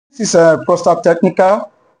This is a prostate technica.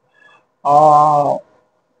 Uh,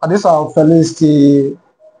 these are Felicity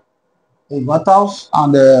inverters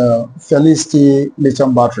and the Felicity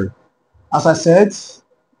lithium battery. As I said,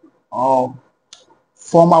 uh,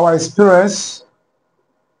 from our experience,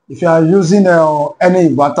 if you are using any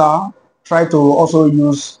inverter, try to also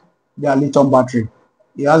use their lithium battery.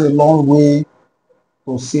 It has a long way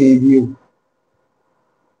to save you.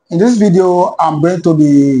 In this video, I'm going to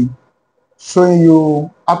be showing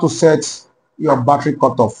you how to set your battery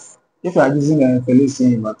cutoff if you are using a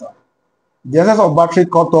Felicity inverter. The essence of battery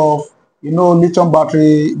cutoff, lithium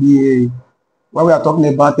battery, when we are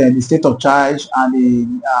talking about the state of charge and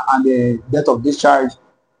the date of discharge,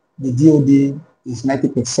 the DOD is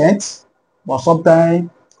 90%. But sometimes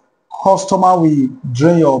customer will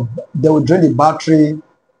they will drain the battery.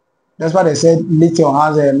 That's why they said lithium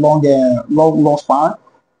has a long span.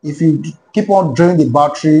 If you keep on draining the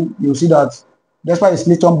battery, you see that that's why it's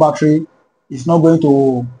lithium battery. It's not going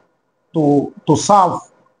to serve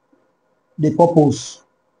the purpose.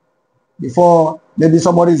 Before maybe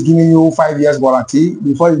somebody is giving you 5 years warranty,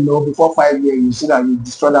 before 5 years you see that you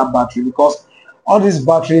destroy that battery, because all these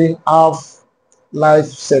battery have life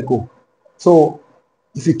cycle. So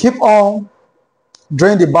if you keep on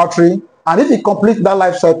drain the battery, and if you complete that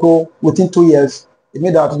life cycle within 2 years, it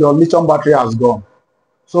means that your lithium battery has gone.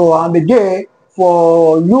 So, and again,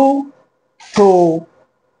 for you to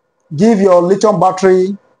give your lithium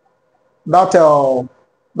battery that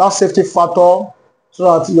safety factor,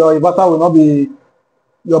 so that your battery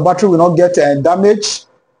will not get damaged,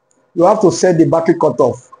 you have to set the battery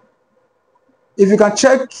cutoff. If you can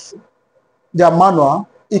check their manual,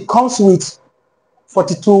 it comes with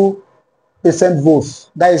 42%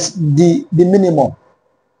 volts. That is the minimum,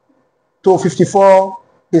 to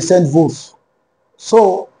 54% volts.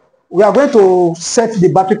 So we are going to set the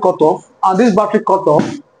battery cutoff, and this battery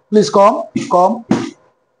cutoff, please come.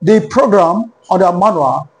 The program on the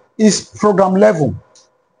manual is program level.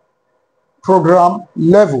 Program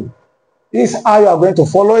level. This is how you are going to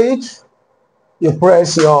follow it. You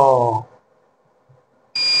press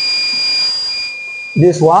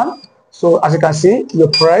this one. So as you can see, you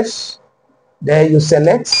press, then you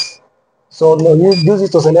select. So no, you use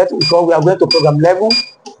it to select, because we are going to program level.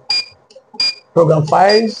 Program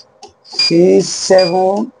 5, 6,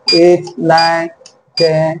 7, 8, 9,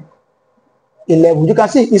 10, 11. You can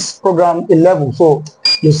see it's program 11. So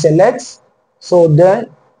you select. So then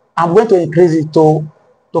I'm going to increase it to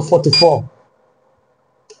 44.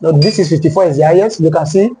 Now this is 54 is the highest. You can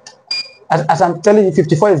see, as I'm telling you,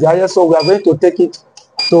 54 is the highest. So we are going to take it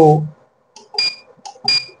to,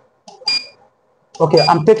 okay,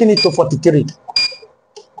 I'm taking it to 43.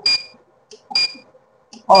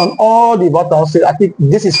 On all the buttons, I think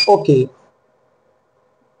this is okay.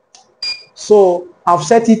 So I've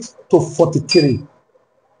set it to 43.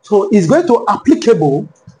 So it's going to apply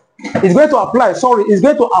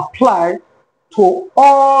to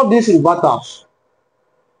all these inverters,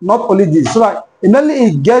 not only this. So that immediately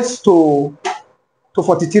it gets to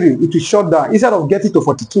 43, it will shut down instead of getting to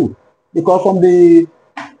 42, because from the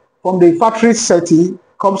factory setting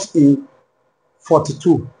comes in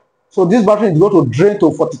 42. So this battery is going to drain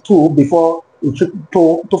to 42 before it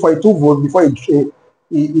to 42 volts before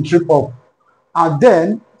it trip up, and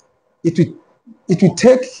then it will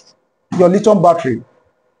take your lithium battery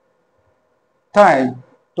time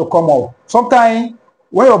to come up. Sometimes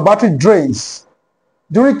when your battery drains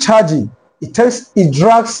during charging, it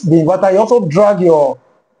drags the inverter. You also drag your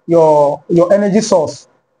energy source,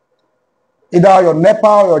 either your NEPA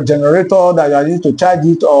or your generator that you are using to charge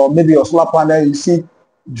it, or maybe your solar panel. You see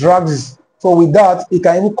drags. So with that, it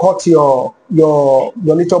can even cut your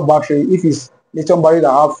lithium battery if it's lithium battery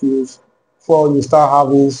that have fuse, before you start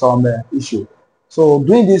having some issue. So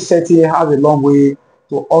doing this setting has a long way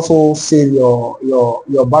to also save your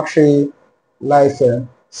battery life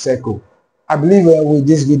cycle. I believe with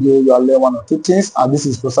this video you are learning one or two things, and this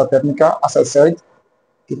is Prostate Technica. As I said,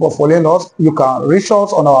 keep on following us. You can reach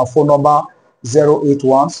us on our phone number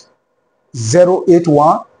 081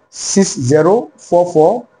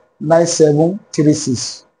 6044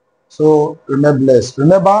 9736. So remember blessed.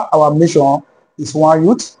 Remember, our mission is one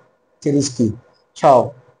youth, 3 skill.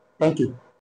 Ciao. Thank you.